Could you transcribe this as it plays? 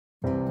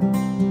Hello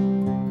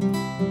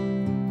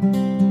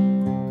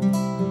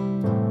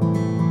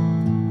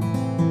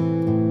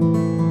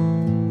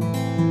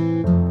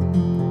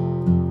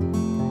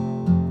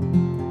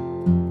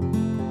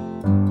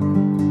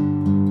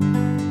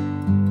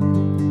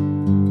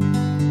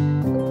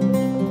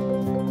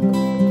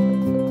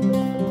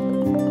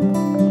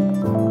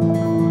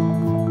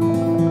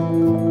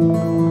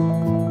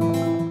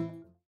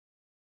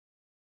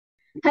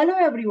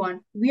everyone,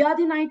 we are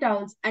the Night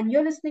Owls and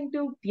you're listening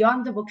to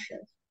Beyond the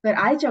Bookshelf, where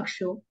I,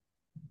 Chakshu,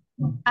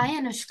 I,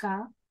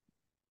 Anushka.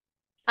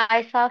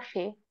 Hi,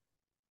 Sakshi.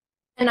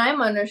 And I'm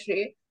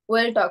Manushree.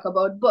 We'll talk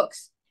about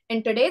books.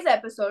 In today's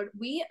episode,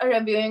 we are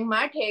reviewing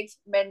Matt Haig's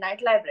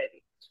Midnight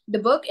Library. The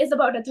book is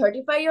about a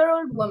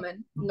 35-year-old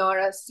woman,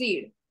 Nora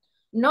Seed.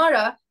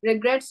 Nora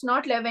regrets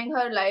not living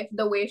her life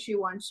the way she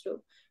wants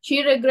to.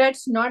 She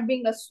regrets not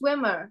being a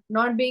swimmer,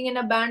 not being in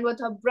a band with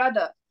her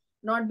brother,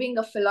 not being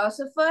a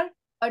philosopher,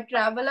 a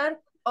traveler,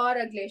 or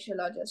a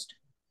glaciologist.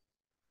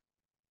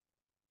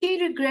 She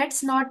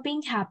regrets not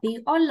being happy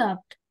or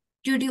loved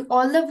due to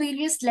all the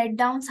various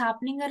letdowns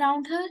happening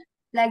around her,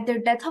 like the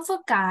death of her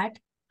cat,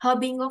 her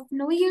being of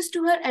no use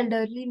to her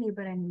elderly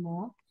neighbor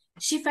anymore.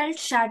 She felt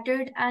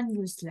shattered and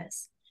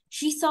useless.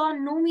 She saw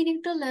no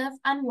meaning to live,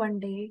 and one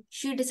day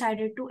she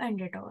decided to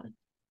end it all.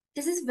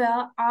 This is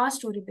where our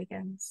story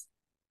begins.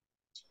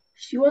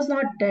 she was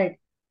not dead.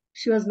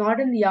 She was not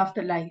in the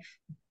afterlife,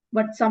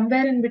 but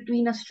somewhere in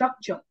between a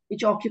structure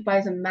which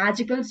occupies a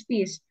magical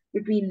space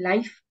between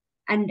life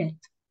and death.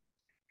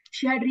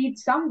 She had reached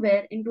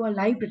somewhere into a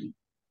library,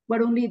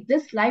 but only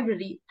this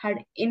library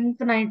had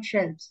infinite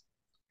shelves.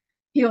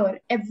 Here,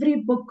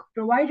 every book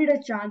provided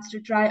a chance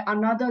to try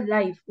another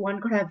life one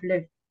could have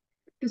lived,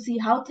 to see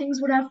how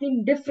things would have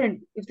been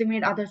different if they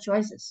made other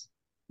choices.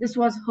 This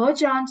was her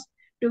chance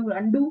to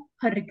undo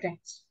her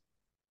regrets.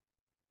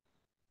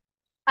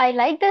 I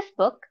like this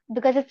book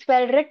because it's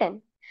well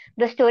written.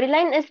 The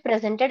storyline is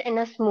presented in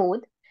a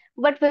smooth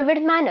but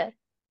vivid manner.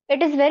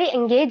 It is very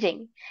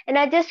engaging, and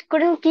I just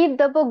couldn't keep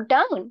the book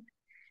down.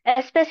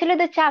 Especially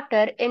the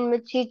chapter in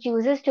which she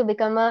chooses to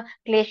become a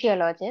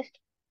glaciologist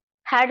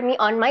had me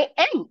on my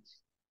ends.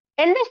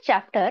 In this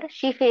chapter,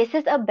 she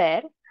faces a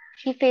bear,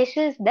 she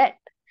faces death.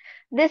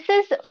 This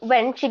is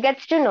when she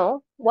gets to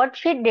know what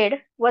she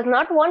did was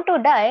not want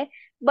to die,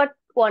 but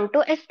want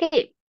to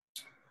escape.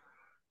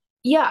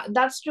 Yeah,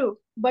 that's true.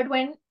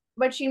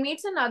 But she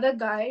meets another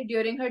guy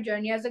during her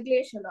journey as a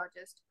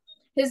glaciologist.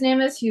 His name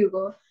is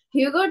Hugo.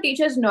 Hugo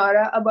teaches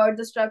Nora about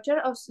the structure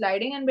of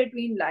sliding in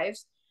between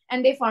lives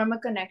and they form a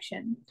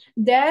connection.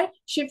 There,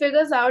 she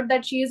figures out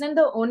that she isn't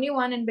the only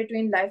one in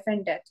between life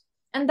and death.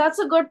 And that's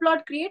a good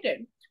plot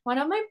created. One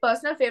of my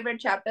personal favorite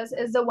chapters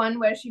is the one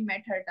where she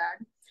met her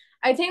dad.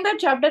 I think that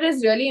chapter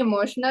is really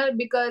emotional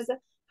because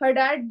her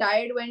dad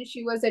died when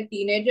she was a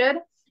teenager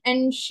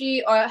and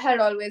she had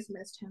always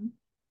missed him.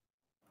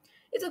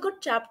 It's a good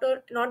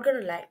chapter, not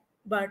gonna lie,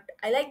 but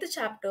I like the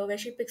chapter where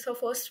she picks her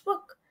first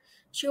book.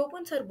 She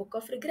opens her book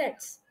of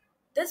regrets.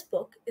 This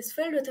book is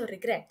filled with her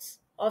regrets,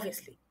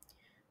 obviously.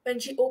 When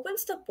she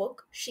opens the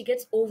book, she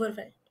gets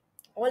overwhelmed.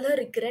 All her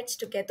regrets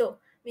together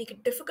make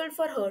it difficult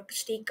for her to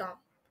stay calm.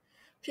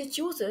 She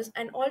chooses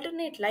an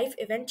alternate life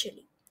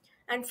eventually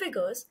and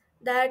figures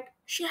that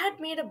she had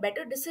made a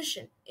better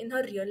decision in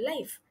her real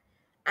life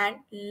and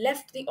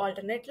left the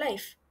alternate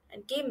life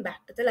and came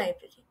back to the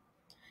library.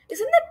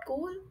 Isn't that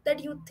cool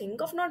that you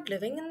think of not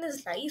living in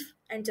this life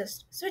and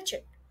just switch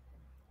it?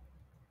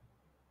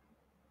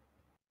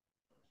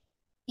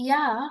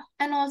 Yeah,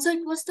 and also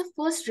it was the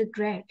first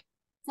regret.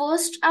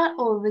 First are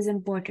always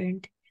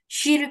important.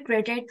 She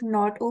regretted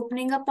not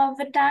opening up with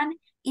Vatan,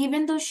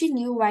 even though she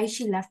knew why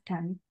she left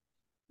him.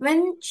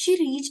 When she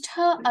reached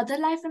her other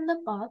life in the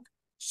park,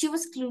 she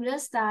was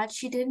clueless that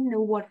she didn't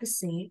know what to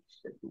say,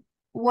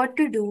 what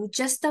to do,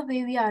 just the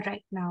way we are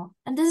right now.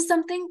 And this is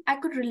something I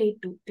could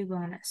relate to be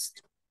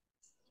honest.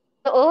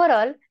 So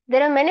overall,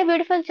 there are many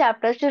beautiful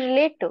chapters to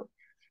relate to.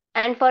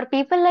 And for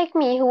people like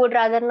me who would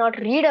rather not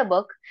read a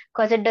book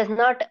because it does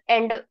not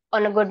end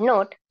on a good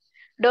note,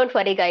 don't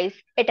worry guys,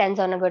 it ends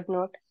on a good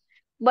note.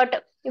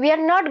 But we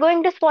are not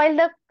going to spoil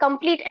the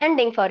complete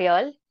ending for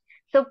y'all.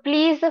 So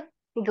please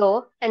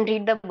go and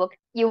read the book.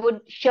 You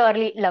would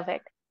surely love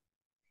it.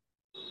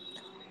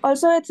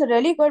 Also, it's a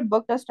really good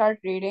book to start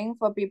reading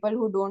for people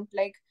who don't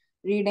like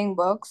reading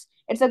books.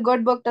 It's a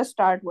good book to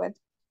start with.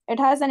 It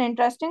has an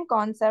interesting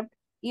concept.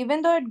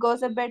 Even though it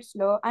goes a bit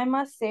slow, I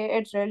must say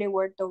it's really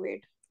worth the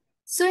wait.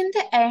 So, in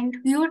the end,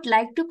 we would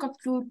like to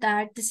conclude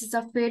that this is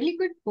a fairly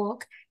good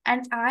book,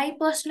 and I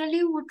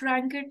personally would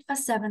rank it a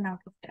 7 out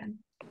of 10.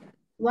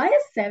 Why a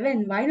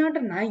 7? Why not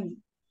a 9?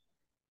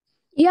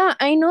 Yeah,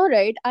 I know,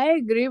 right? I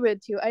agree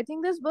with you. I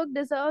think this book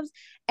deserves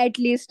at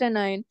least a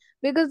 9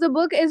 because the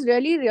book is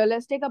really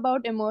realistic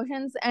about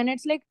emotions and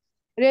it's like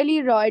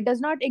really raw. It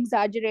does not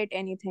exaggerate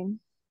anything.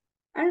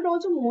 And it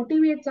also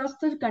motivates us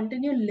to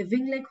continue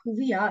living like who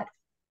we are.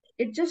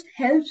 It just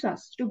helps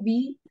us to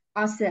be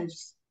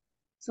ourselves.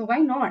 So why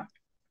not?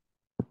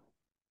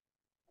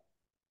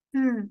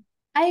 Hmm,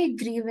 I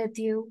agree with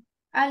you.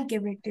 I'll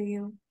give it to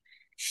you.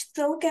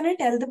 So, can I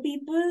tell the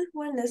people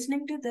who are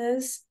listening to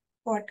this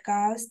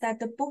podcast that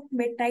the book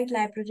Midnight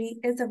Library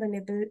is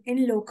available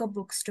in local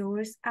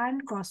bookstores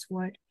and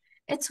crossword?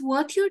 It's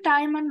worth your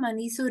time and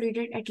money, so read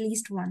it at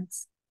least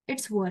once.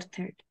 It's worth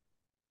it.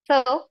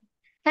 So,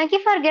 thank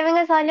you for giving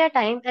us all your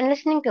time and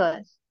listening to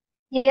us.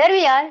 Here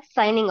we are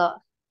signing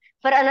off.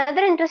 For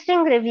another interesting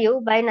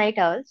review by Night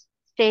Owls,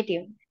 stay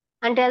tuned.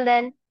 Until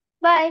then,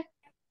 bye.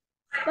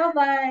 Bye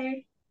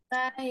bye.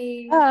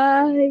 Bye.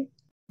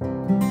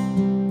 Bye.